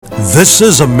This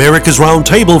is America's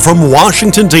Roundtable from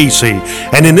Washington, D.C.,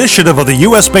 an initiative of the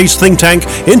U.S.-based think tank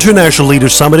International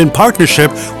Leaders Summit in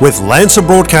partnership with Lancer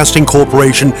Broadcasting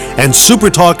Corporation and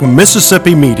SuperTalk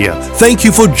Mississippi Media. Thank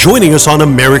you for joining us on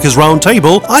America's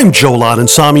Roundtable. I'm Joel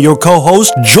Anand-Sami, your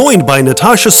co-host, joined by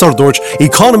Natasha Srdoc,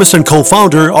 economist and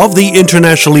co-founder of the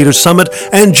International Leaders Summit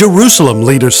and Jerusalem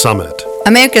Leaders Summit.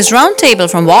 America's Roundtable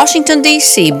from Washington,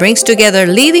 D.C. brings together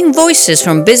leading voices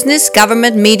from business,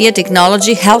 government, media,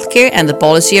 technology, healthcare, and the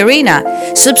policy arena.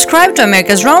 Subscribe to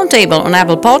America's Roundtable on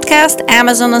Apple Podcast,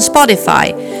 Amazon, and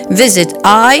Spotify. Visit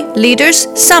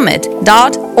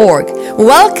iLeadersSummit.org.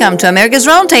 Welcome to America's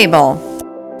Roundtable.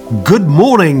 Good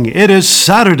morning. It is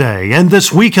Saturday, and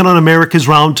this weekend on America's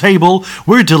Roundtable,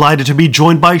 we're delighted to be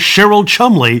joined by Cheryl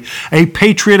Chumley, a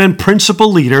patriot and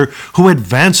principled leader who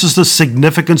advances the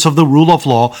significance of the rule of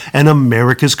law and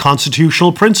America's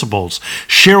constitutional principles.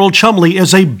 Cheryl Chumley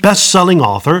is a best-selling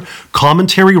author,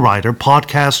 commentary writer,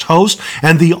 podcast host,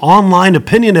 and the online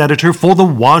opinion editor for the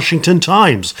Washington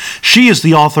Times. She is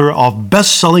the author of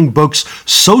best-selling books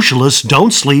Socialists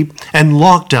Don't Sleep and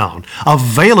Lockdown,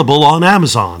 available on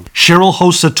Amazon. Cheryl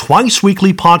hosts a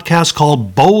twice-weekly podcast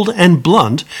called Bold and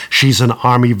Blunt. She's an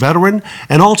Army veteran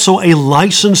and also a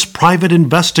licensed private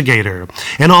investigator.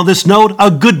 And on this note, a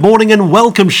good morning and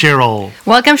welcome, Cheryl.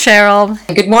 Welcome, Cheryl.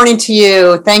 Good morning to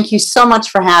you. Thank you so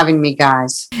much for having me,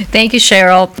 guys. Thank you,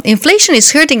 Cheryl. Inflation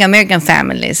is hurting American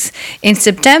families. In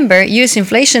September, U.S.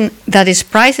 inflation, that is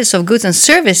prices of goods and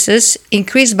services,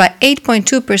 increased by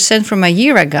 8.2% from a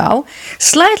year ago,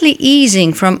 slightly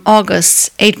easing from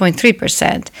August's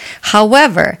 8.3%.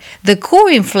 However, the core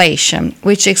inflation,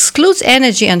 which excludes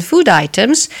energy and food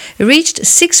items, reached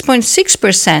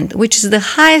 6.6%, which is the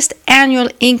highest annual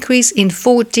increase in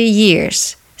 40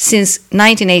 years, since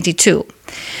 1982.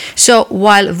 So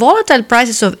while volatile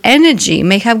prices of energy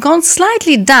may have gone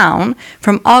slightly down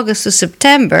from August to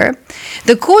September,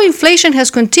 the core inflation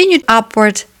has continued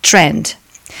upward trend.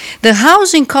 The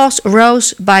housing cost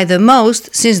rose by the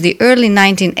most since the early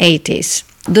 1980s.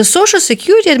 The Social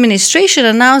Security Administration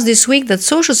announced this week that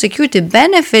Social Security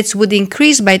benefits would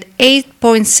increase by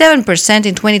 8.7%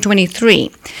 in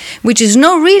 2023, which is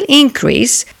no real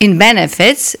increase in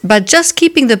benefits, but just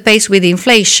keeping the pace with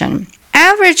inflation.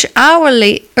 Average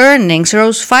hourly earnings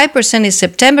rose 5% in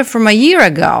September from a year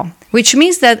ago, which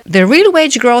means that the real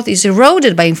wage growth is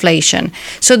eroded by inflation,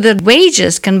 so that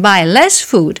wages can buy less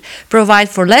food, provide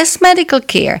for less medical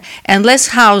care, and less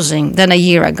housing than a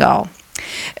year ago.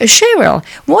 Cheryl,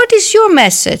 what is your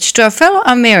message to our fellow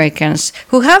Americans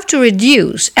who have to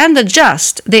reduce and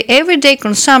adjust their everyday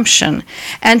consumption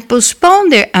and postpone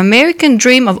their American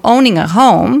dream of owning a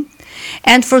home,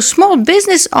 and for small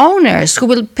business owners who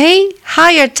will pay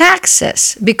higher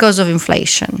taxes because of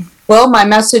inflation? Well, my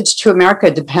message to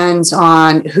America depends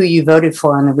on who you voted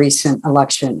for in the recent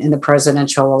election, in the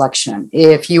presidential election.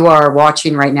 If you are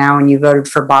watching right now and you voted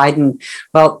for Biden,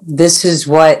 well, this is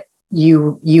what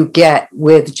you get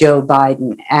with Joe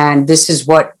Biden. And this is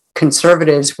what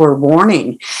conservatives were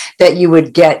warning that you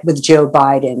would get with Joe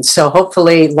Biden. So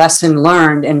hopefully, lesson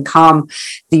learned, and come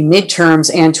the midterms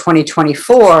and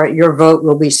 2024, your vote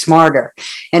will be smarter.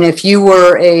 And if you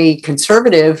were a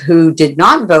conservative who did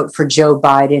not vote for Joe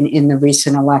Biden in the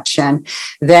recent election,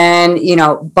 then,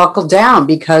 buckle down,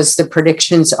 because the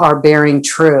predictions are bearing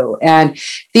true. And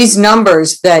these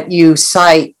numbers that you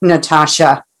cite,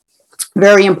 Natasha,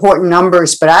 very important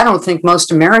numbers, but I don't think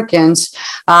most Americans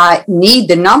need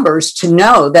the numbers to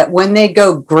know that when they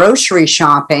go grocery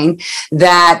shopping,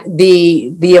 that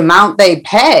the amount they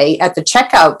pay at the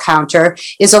checkout counter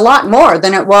is a lot more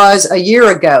than it was a year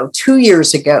ago, 2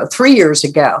 years ago, 3 years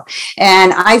ago.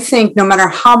 And I think no matter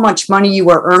how much money you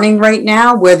are earning right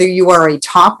now, whether you are a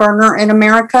top earner in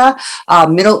America, a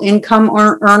middle income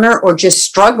earner, or just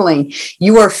struggling,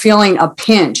 you are feeling a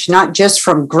pinch, not just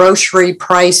from grocery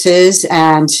prices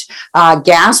and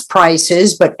gas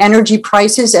prices, but energy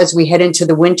prices. As we head into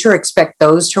the winter, expect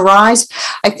those to rise.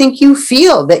 I think you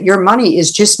feel that your money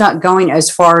is just not going as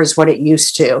far as what it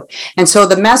used to. And so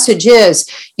the message is,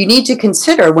 you need to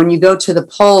consider when you go to the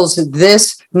polls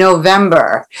this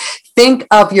November, think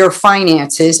of your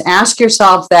finances. Ask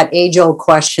yourself that age-old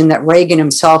question that Reagan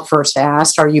himself first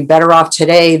asked: are you better off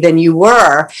today than you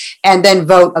were? And then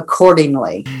vote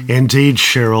accordingly. Indeed,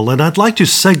 Cheryl. And I'd like to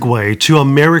segue to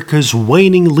America's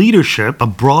waning leadership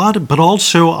abroad, but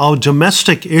also our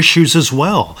domestic issues as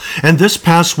well. And this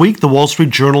past week, the Wall Street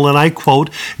Journal, and I quote,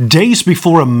 days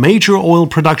before a major oil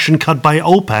production cut by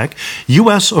OPEC,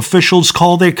 U.S. officials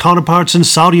called their counterparts in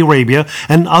Saudi Arabia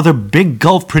and other big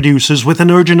Gulf producers with an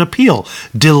urgent appeal deal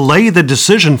delay the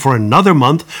decision for another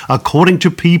month, according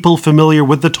to people familiar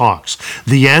with the talks?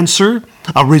 The answer?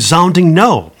 A resounding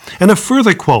no. And a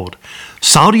further quote,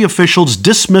 Saudi officials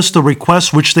dismissed the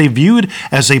request, which they viewed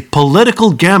as a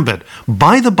political gambit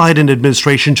by the Biden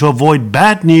administration to avoid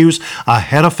bad news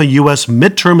ahead of a U.S.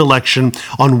 midterm election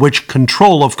on which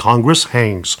control of Congress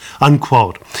hangs,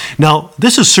 unquote. Now,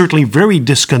 this is certainly very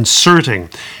disconcerting.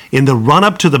 In the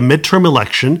run-up to the midterm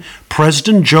election,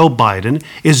 President Joe Biden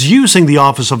is using the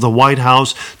office of the White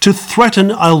House to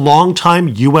threaten a longtime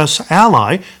U.S.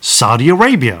 ally, Saudi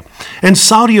Arabia. And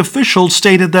Saudi officials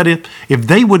stated that if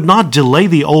they would not delay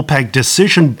the OPEC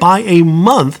decision by a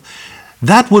month,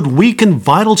 that would weaken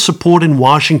vital support in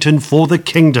Washington for the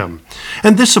kingdom.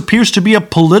 And this appears to be a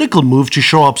political move to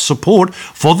show up support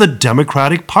for the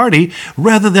Democratic Party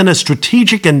rather than a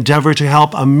strategic endeavor to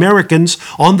help Americans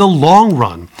on the long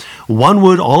run. One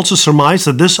would also surmise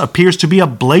that this appears to be a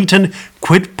blatant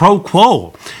quid pro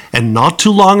quo. And not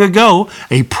too long ago,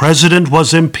 a president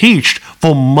was impeached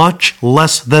for much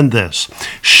less than this.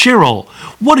 Cheryl,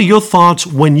 what are your thoughts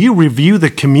when you review the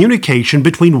communication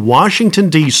between Washington,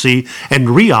 D.C. and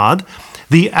Riyadh,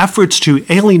 the efforts to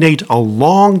alienate a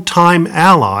longtime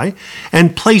ally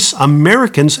and place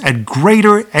Americans at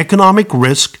greater economic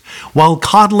risk while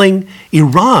coddling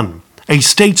Iran, a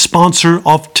state sponsor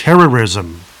of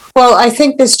terrorism? Well, I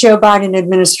think this Joe Biden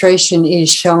administration is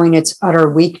showing its utter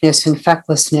weakness and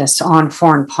fecklessness on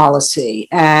foreign policy.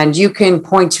 And you can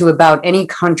point to about any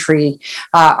country,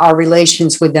 our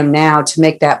relations with them now to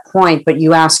make that point, but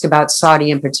you ask about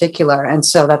Saudi in particular. And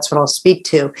so that's what I'll speak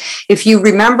to. If you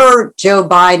remember Joe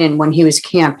Biden when he was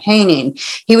campaigning,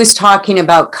 he was talking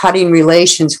about cutting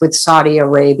relations with Saudi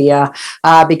Arabia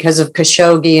because of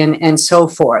Khashoggi and so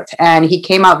forth. And he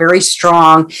came out very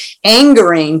strong,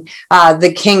 angering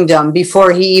the kingdom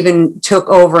before he even took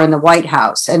over in the White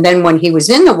House. And then when he was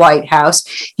in the White House,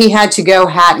 he had to go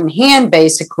hat in hand,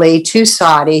 basically, to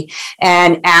Saudi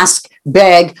and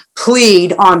beg,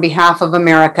 plead on behalf of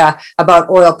America about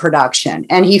oil production.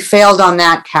 And he failed on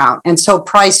that count. And so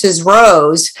prices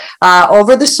rose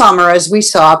over the summer, as we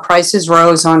saw, prices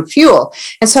rose on fuel.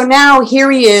 And so now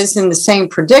here he is in the same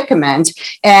predicament.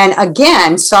 And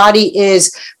again, Saudi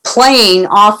is playing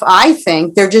off, I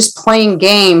think they're just playing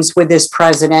games with this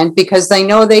president because they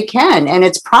know they can. And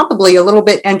it's probably a little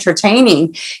bit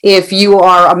entertaining if you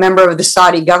are a member of the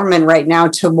Saudi government right now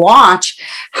to watch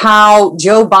how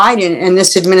Joe Biden and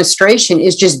this administration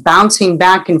is just bouncing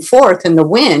back and forth in the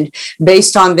wind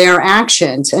based on their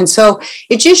actions. And so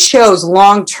it just shows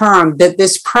long term that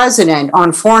this president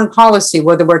on foreign policy,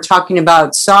 whether we're talking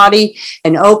about Saudi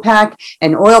and OPEC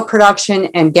and oil production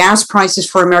and gas prices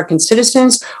for American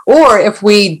citizens, or if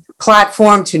we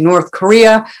platform to North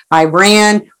Korea,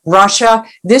 Iran, Russia,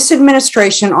 this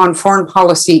administration on foreign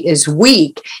policy is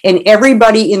weak, and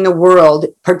everybody in the world,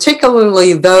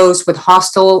 particularly those with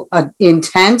hostile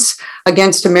intents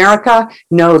against America,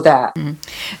 know that.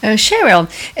 Cheryl,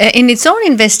 in its own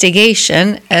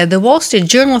investigation, the Wall Street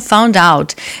Journal found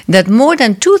out that more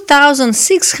than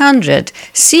 2,600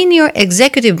 senior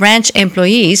executive branch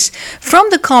employees from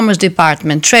the Commerce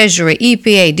Department, Treasury,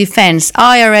 EPA, Defense,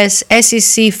 IRS,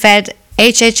 SEC, Fed,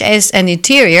 HHS, and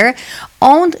Interior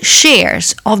owned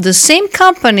shares of the same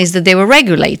companies that they were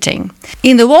regulating.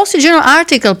 In the Wall Street Journal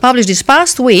article published this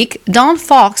past week, Don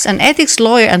Fox, an ethics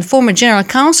lawyer and former general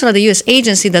counsel at the U.S.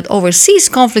 agency that oversees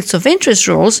conflicts of interest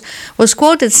rules, was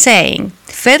quoted saying,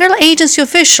 "Federal agency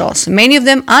officials, many of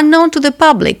them unknown to the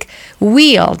public,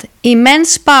 wield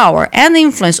immense power and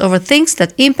influence over things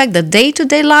that impact the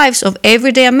day-to-day lives of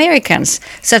everyday Americans,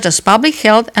 such as public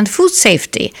health and food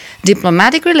safety,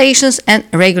 diplomatic relations, and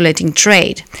regulating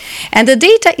trade." And the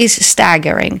data is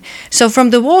staggering. So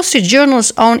from the Wall Street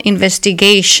Journal's own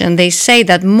investigation, they say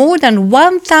that more than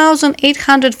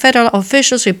 1,800 federal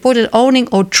officials reported owning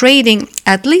or trading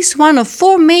at least one of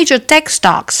four major tech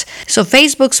stocks. So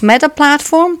Facebook's Meta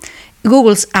platform,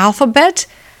 Google's Alphabet,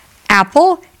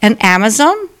 Apple, and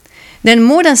Amazon. Then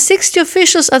more than 60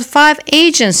 officials at 5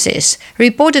 agencies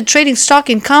reported trading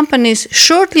stock in companies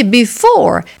shortly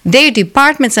before their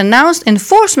departments announced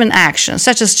enforcement actions,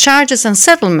 such as charges and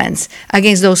settlements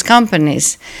against those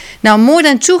companies. Now, more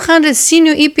than 200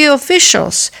 senior EPA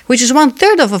officials, which is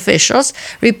 1/3 of officials,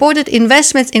 reported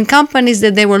investments in companies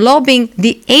that they were lobbying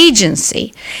the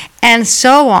agency, and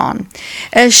so on.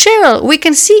 Cheryl, we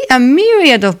can see a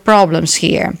myriad of problems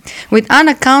here with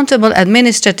unaccountable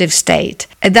administrative state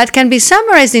that can be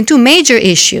summarized in two major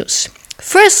issues.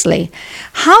 Firstly,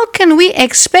 how can we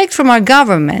expect from our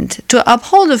government to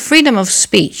uphold the freedom of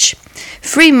speech,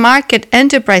 free market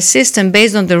enterprise system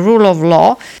based on the rule of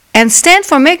law, and stand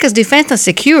for America's defense and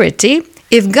security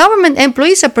if government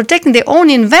employees are protecting their own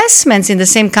investments in the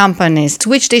same companies, to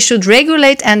which they should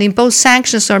regulate and impose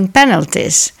sanctions or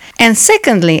penalties. And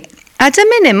secondly, at a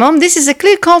minimum, this is a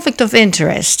clear conflict of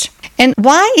interest. And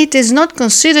why it is not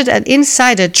considered an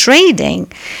insider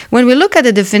trading? When we look at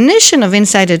the definition of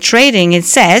insider trading, it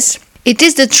says, it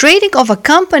is the trading of a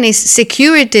company's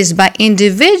securities by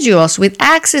individuals with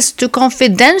access to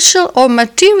confidential or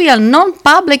material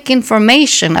non-public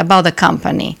information about the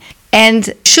company.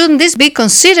 And shouldn't this be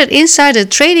considered insider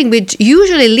trading, which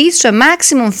usually leads to a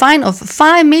maximum fine of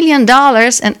 $5 million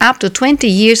and up to 20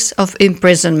 years of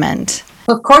imprisonment?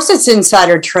 Of course, it's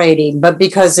insider trading, but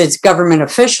because it's government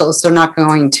officials, they're not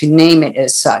going to name it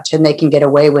as such, and they can get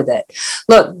away with it.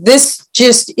 Look, this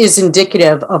just is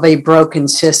indicative of a broken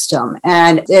system.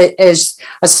 And as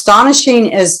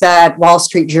astonishing as that Wall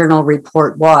Street Journal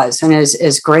report was, and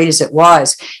as great as it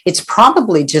was, it's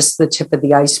probably just the tip of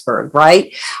the iceberg,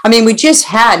 right? I mean, we just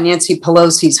had Nancy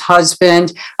Pelosi's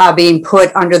husband being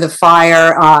put under the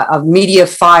fire of media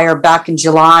fire back in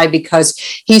July because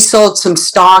he sold some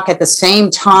stock at the same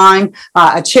time,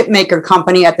 a chip maker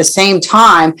company at the same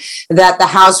time that the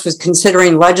House was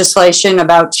considering legislation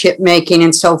about chip making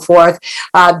and so forth.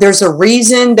 There's a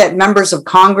reason that members of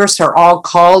Congress are all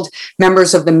called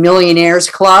members of the Millionaires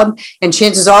Club. And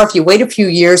chances are, if you wait a few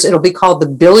years, it'll be called the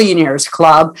Billionaires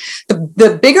Club.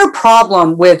 The bigger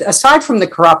problem with, aside from the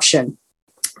corruption,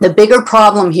 the bigger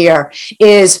problem here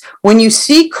is when you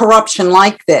see corruption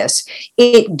like this,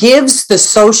 it gives the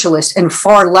socialists and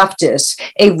far leftists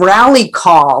a rally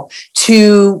call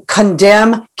to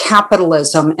condemn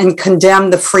capitalism and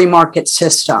condemn the free market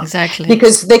system. Exactly.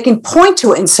 Because they can point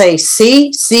to it and say,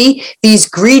 see, these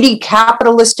greedy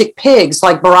capitalistic pigs,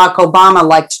 like Barack Obama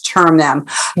liked to term them,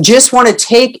 just want to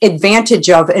take advantage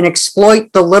of and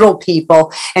exploit the little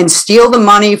people and steal the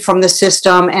money from the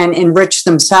system and enrich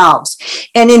themselves.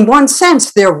 And in one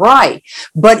sense, they're right.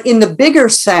 But in the bigger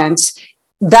sense,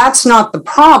 that's not the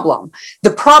problem.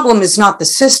 The problem is not the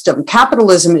system.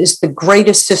 Capitalism is the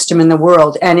greatest system in the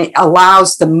world, and it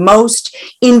allows the most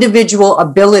individual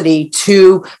ability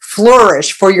to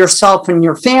flourish for yourself and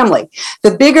your family.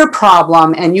 The bigger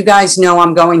problem, and you guys know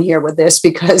I'm going here with this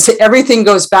because everything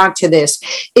goes back to this,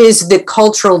 is the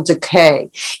cultural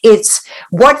decay. It's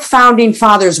what founding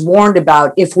fathers warned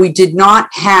about. If we did not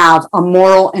have a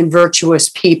moral and virtuous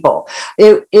people,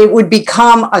 it would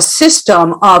become a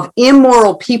system of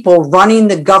immoral people running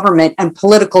the government and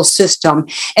political system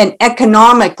and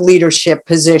economic leadership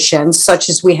positions such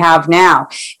as we have now.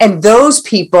 And those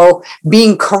people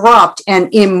being corrupt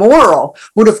and immoral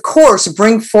would, of course,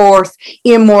 bring forth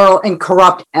immoral and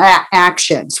corrupt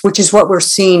actions, which is what we're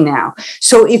seeing now.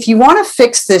 So if you want to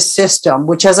fix this system,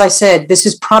 which, as I said, this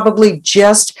is probably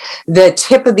just the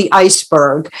tip of the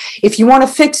iceberg. If you want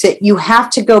to fix it, you have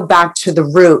to go back to the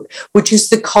root, which is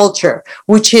the culture,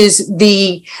 which is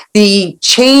the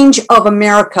change of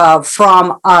America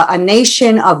from a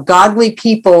nation of godly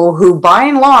people who, by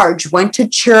and large, went to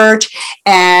church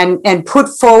and put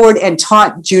forward and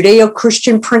taught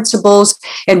Judeo-Christian principles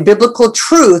and biblical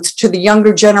truth to the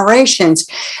younger generations.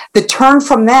 The turn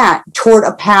from that toward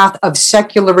a path of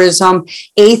secularism,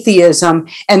 atheism,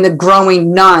 and the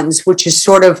growing nuns, which is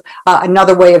sort of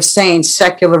another way of saying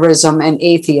secularism and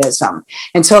atheism.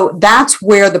 And so that's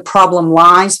where the problem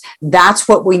lies. That's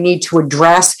what we need to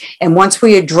address. And once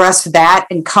we address that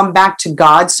and come back to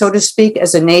God, so to speak,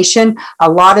 as a nation, a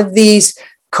lot of these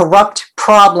corrupt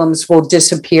problems will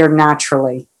disappear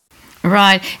naturally.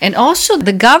 Right. And also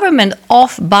the government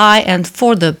of, by, and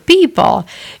for the people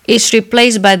is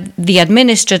replaced by the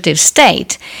administrative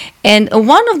state. And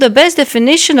one of the best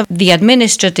definitions of the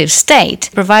administrative state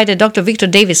provided Dr. Victor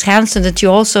Davis Hanson, that you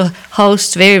also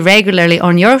host very regularly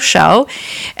on your show.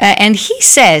 And he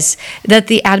says that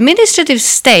the administrative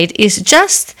state is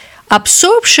just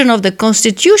absorption of the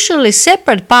constitutionally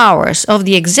separate powers of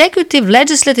the executive,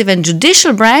 legislative, and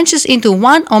judicial branches into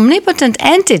one omnipotent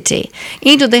entity,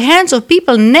 into the hands of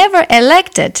people never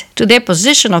elected to their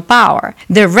position of power.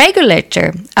 The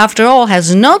regulator, after all,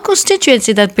 has no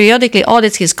constituency that periodically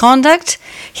audits his conduct.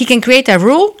 He can create a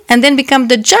rule and then become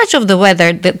the judge of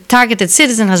whether the targeted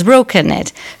citizen has broken it.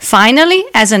 Finally,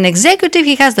 as an executive,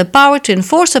 he has the power to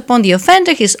enforce upon the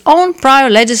offender his own prior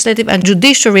legislative and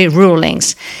judiciary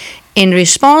rulings. In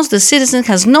response, the citizen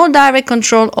has no direct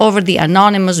control over the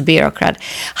anonymous bureaucrat.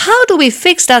 How do we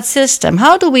fix that system?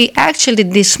 How do we actually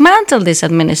dismantle this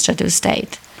administrative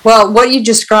state? Well, what you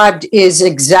described is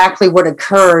exactly what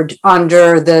occurred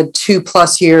under the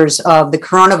 2+ years of the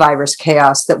coronavirus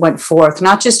chaos that went forth,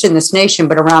 not just in this nation,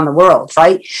 but around the world,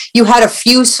 right? You had a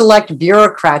few select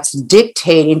bureaucrats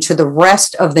dictating to the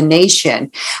rest of the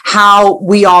nation how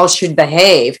we all should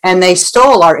behave, and they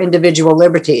stole our individual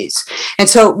liberties. And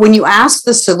so when you ask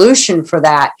the solution for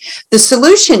that, the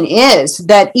solution is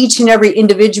that each and every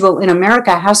individual in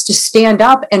America has to stand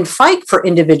up and fight for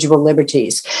individual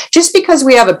liberties. Just because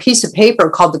we have a piece of paper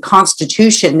called the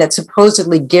Constitution that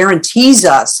supposedly guarantees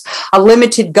us a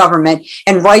limited government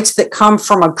and rights that come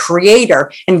from a creator,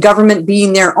 and government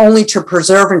being there only to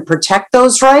preserve and protect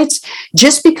those rights,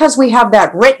 just because we have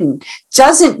that written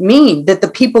doesn't mean that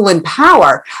the people in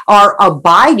power are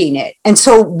abiding it. And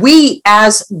so we,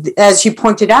 as you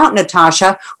pointed out,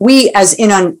 Natasha, we as in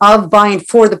an of, by, and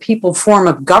for the people form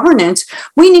of governance,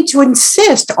 we need to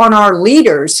insist on our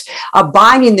leaders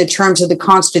abiding the terms of the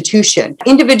Constitution.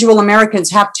 Individual Americans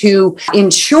have to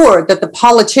ensure that the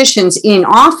politicians in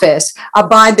office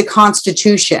abide the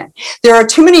Constitution. There are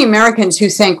too many Americans who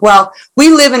think, well, we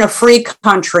live in a free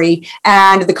country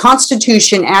and the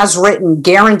Constitution as written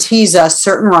guarantees us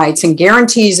certain rights and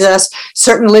guarantees us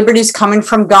certain liberties coming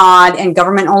from God, and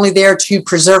government only there to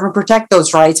preserve and protect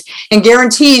those rights, and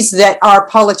guarantees that our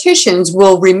politicians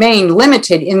will remain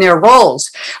limited in their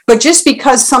roles. But just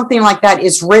because something like that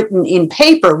is written in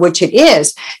paper, which it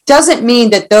is, doesn't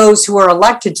mean that those who are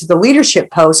elected to the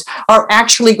leadership posts are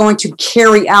actually going to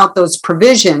carry out those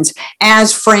provisions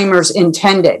as framers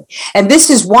intended. And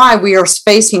this is why we are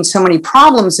facing so many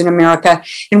problems in America,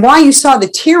 and why you saw the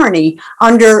tyranny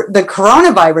under the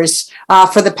coronavirus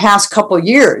for the past couple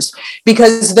years,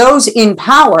 because those in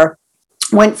power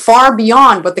went far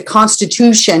beyond what the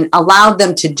Constitution allowed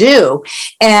them to do.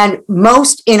 And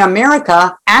most in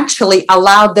America actually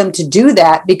allowed them to do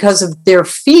that because of their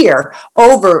fear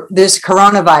over this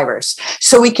coronavirus.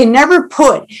 So we can never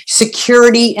put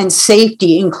security and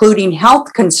safety, including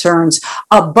health concerns,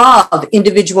 above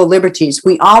individual liberties.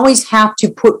 We always have to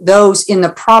put those in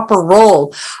the proper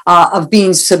role of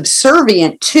being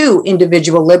subservient to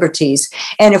individual liberties.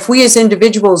 And if we as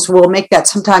individuals will make that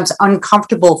sometimes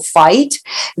uncomfortable fight,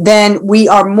 then we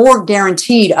are more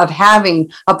guaranteed of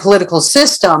having a political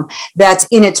system that's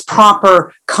in its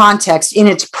proper context, in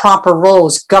its proper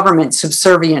roles, government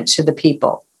subservient to the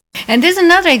people. And there's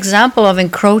another example of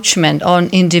encroachment on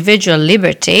individual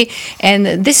liberty.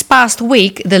 And this past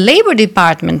week, the Labor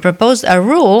Department proposed a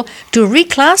rule to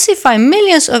reclassify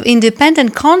millions of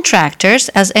independent contractors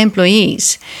as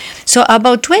employees. So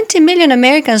about 20 million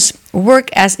Americans work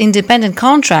as independent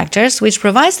contractors, which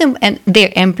provides them and their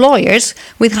employers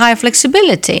with higher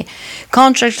flexibility.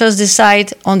 Contractors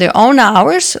decide on their own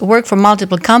hours, work for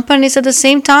multiple companies at the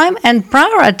same time, and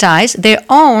prioritize their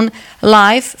own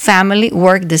life, family,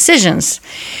 work decisions.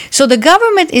 So the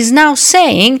government is now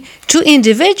saying to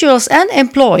individuals and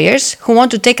employers who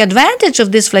want to take advantage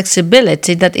of this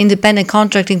flexibility that independent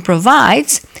contracting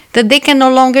provides, that they can no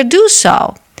longer do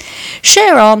so.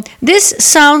 Cheryl, this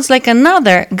sounds like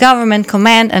another government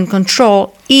command and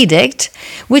control edict,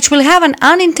 which will have an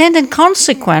unintended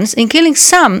consequence in killing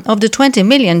some of the 20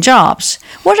 million jobs.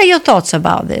 What are your thoughts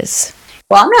about this?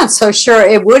 Well, I'm not so sure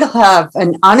it would have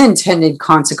an unintended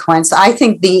consequence. I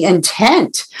think the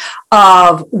intent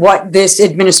of what this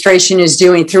administration is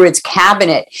doing through its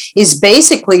cabinet is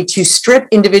basically to strip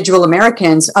individual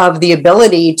Americans of the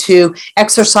ability to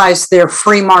exercise their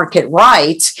free market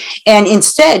rights and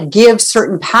instead give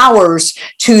certain powers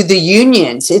to the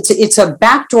unions. It's a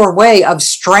backdoor way of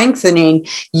strengthening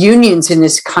unions in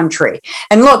this country.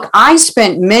 And look, I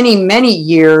spent many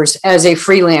years as a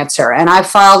freelancer, and I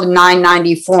filed a 990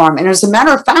 form. And as a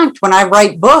matter of fact, when I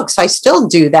write books, I still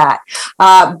do that.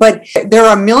 But there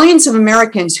are millions of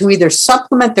Americans who either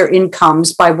supplement their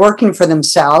incomes by working for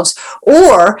themselves,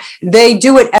 or they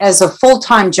do it as a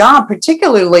full-time job,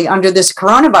 particularly under this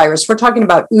coronavirus. We're talking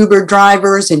about Uber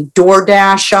drivers and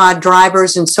DoorDash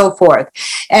drivers and so forth.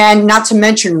 And not to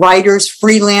mention writers,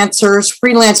 freelancers,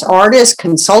 freelance artists,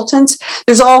 consultants.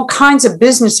 There's all kinds of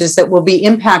businesses that will be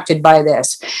impacted by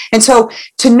this. And so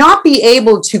to not be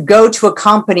able to go to a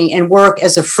company and work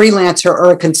as a freelancer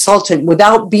or a consultant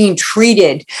without being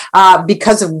treated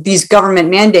because of these government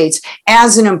mandates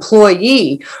as an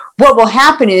employee what will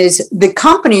happen is the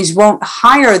companies won't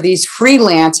hire these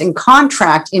freelance and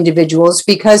contract individuals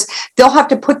because they'll have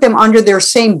to put them under their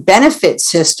same benefit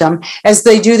system as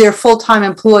they do their full-time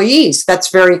employees. That's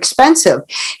very expensive.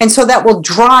 And so that will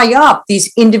dry up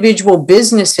these individual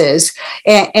businesses,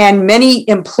 and many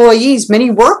employees, many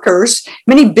workers,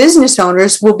 many business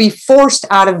owners will be forced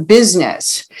out of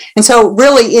business. And so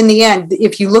really, in the end,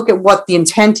 if you look at what the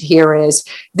intent here is,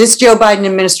 this Joe Biden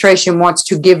administration wants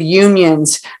to give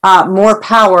unions more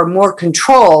power, more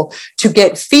control to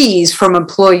get fees from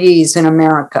employees in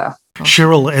America.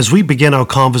 Cheryl, as we begin our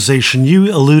conversation,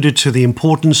 you alluded to the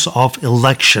importance of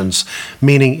elections,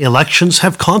 meaning elections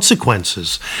have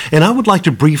consequences. And I would like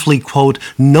to briefly quote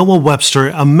Noah Webster,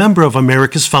 a member of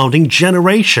America's founding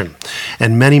generation.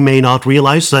 And many may not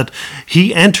realize that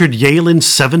he entered Yale in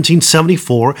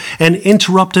 1774 and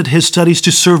interrupted his studies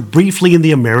to serve briefly in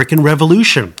the American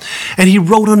Revolution. And he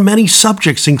wrote on many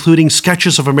subjects, including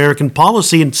Sketches of American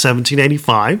Policy in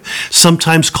 1785,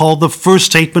 sometimes called the first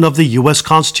statement of the U.S.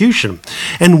 Constitution.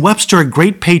 And Webster, a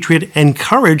great patriot,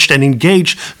 encouraged and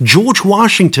engaged George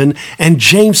Washington and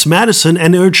James Madison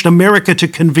and urged America to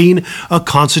convene a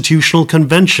constitutional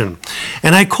convention.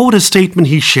 And I quote a statement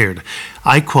he shared.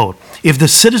 I quote, "If the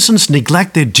citizens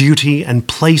neglect their duty and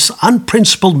place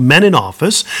unprincipled men in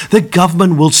office, the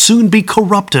government will soon be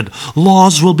corrupted.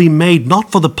 Laws will be made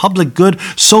not for the public good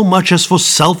so much as for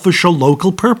selfish or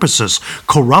local purposes.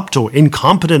 Corrupt or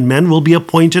incompetent men will be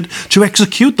appointed to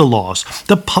execute the laws.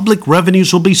 The public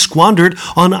revenues will be squandered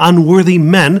on unworthy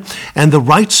men, and the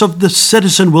rights of the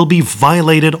citizen will be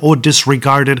violated or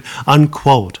disregarded,"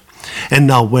 unquote. And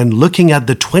now, when looking at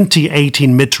the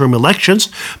 2018 midterm elections,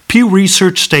 Pew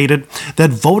Research stated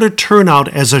that voter turnout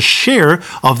as a share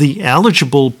of the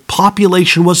eligible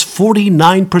population was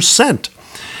 49%.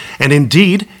 And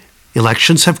indeed,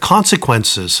 elections have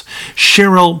consequences.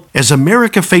 Cheryl, as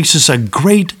America faces a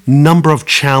great number of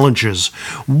challenges,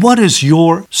 what is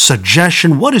your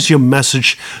suggestion? What is your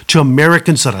message to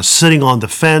Americans that are sitting on the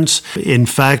fence? In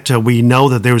fact, we know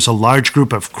that there is a large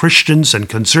group of Christians and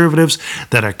conservatives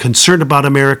that are concerned about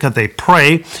America. They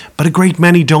pray, but a great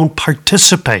many don't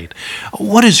participate.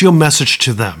 What is your message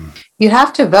to them? You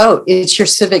have to vote. It's your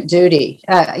civic duty.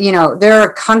 There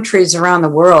are countries around the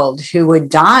world who would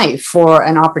die for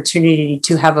an opportunity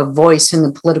to have a voice in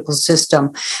the political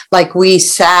system, like we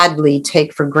sadly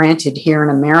take for granted here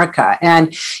in America.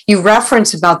 And you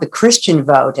reference about the Christian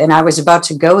vote, and I was about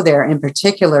to go there in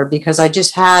particular because I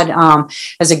just had,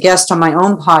 as a guest on my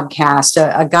own podcast,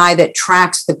 a guy that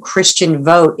tracks the Christian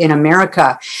vote in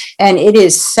America, and it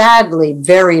is sadly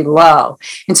very low.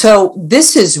 And so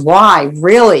this is why,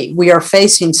 really, we are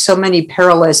facing so many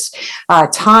perilous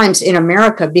times in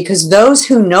America, because those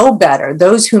who know better,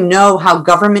 those who know how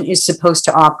government is supposed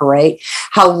to operate,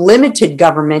 how limited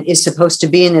government is supposed to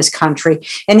be in this country,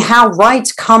 and how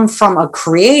rights come from a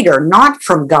creator, not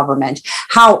from government,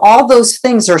 how all those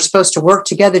things are supposed to work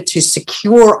together to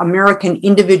secure American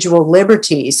individual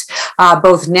liberties,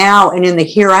 both now and in the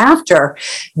hereafter,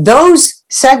 those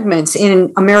segments in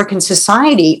American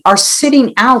society are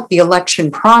sitting out the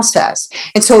election process.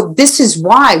 And so this is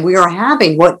why we are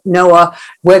having what Noah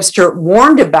Webster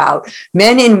warned about,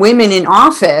 men and women in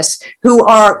office who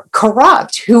are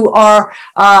corrupt, who are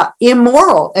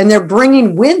immoral, and they're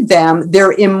bringing with them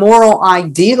their immoral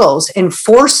ideals and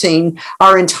forcing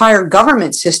our entire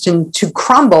government system to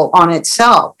crumble on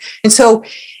itself. And so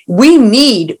we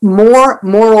need more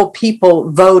moral people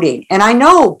voting. And I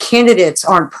know candidates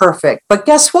aren't perfect, but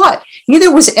guess what?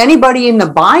 Neither was anybody in the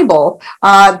Bible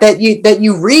that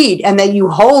you read and that you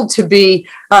hold to be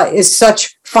is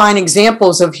such fine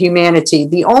examples of humanity.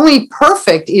 The only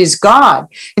perfect is God.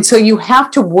 And so you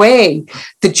have to weigh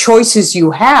the choices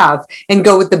you have and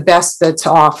go with the best that's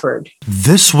offered.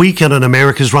 This weekend on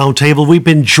America's Roundtable, we've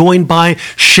been joined by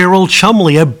Cheryl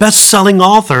Chumley, a best-selling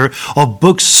author of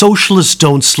books Socialists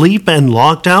Don't Sleep and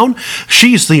Lockdown.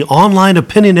 She's the online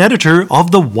opinion editor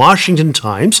of the Washington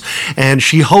Times, and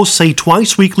she hosts a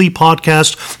twice-weekly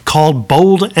podcast called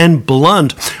Bold and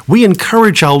Blunt. We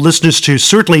encourage our listeners to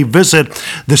certainly visit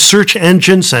the search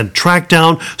engines and track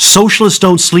down Socialists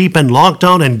Don't Sleep and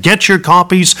Lockdown and get your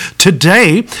copies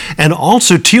today. And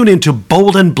also tune into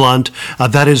Bold and Blunt.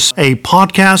 That is a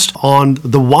podcast on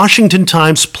the Washington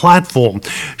Times platform.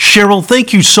 Cheryl,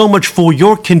 thank you so much for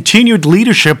your continued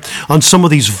leadership on some of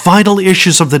these vital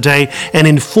issues of the day and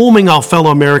informing our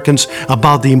fellow Americans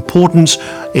about the importance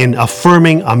in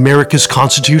affirming America's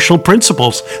constitutional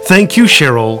principles. Thank you,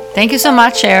 Cheryl. Thank you so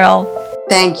much, Cheryl.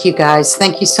 Thank you, guys.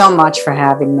 Thank you so much for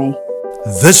having me.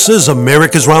 This is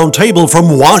America's Roundtable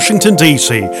from Washington,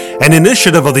 D.C., an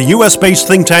initiative of the U.S.-based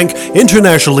think tank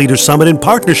International Leaders Summit in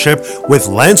partnership with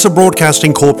Lancer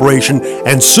Broadcasting Corporation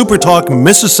and SuperTalk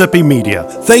Mississippi Media.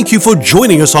 Thank you for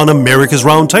joining us on America's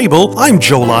Roundtable. I'm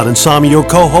Joel Adensami, your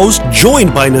co-host,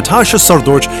 joined by Natasha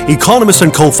Sardorch, economist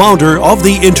and co-founder of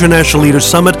the International Leaders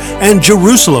Summit and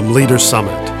Jerusalem Leaders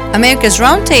Summit. America's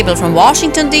Roundtable from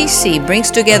Washington, D.C. brings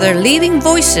together leading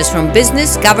voices from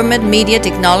business, government, media,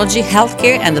 technology,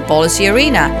 healthcare, and the policy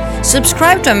arena.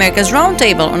 Subscribe to America's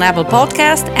Roundtable on Apple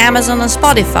Podcast, Amazon, and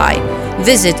Spotify.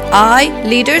 Visit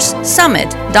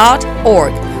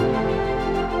iLeadersSummit.org.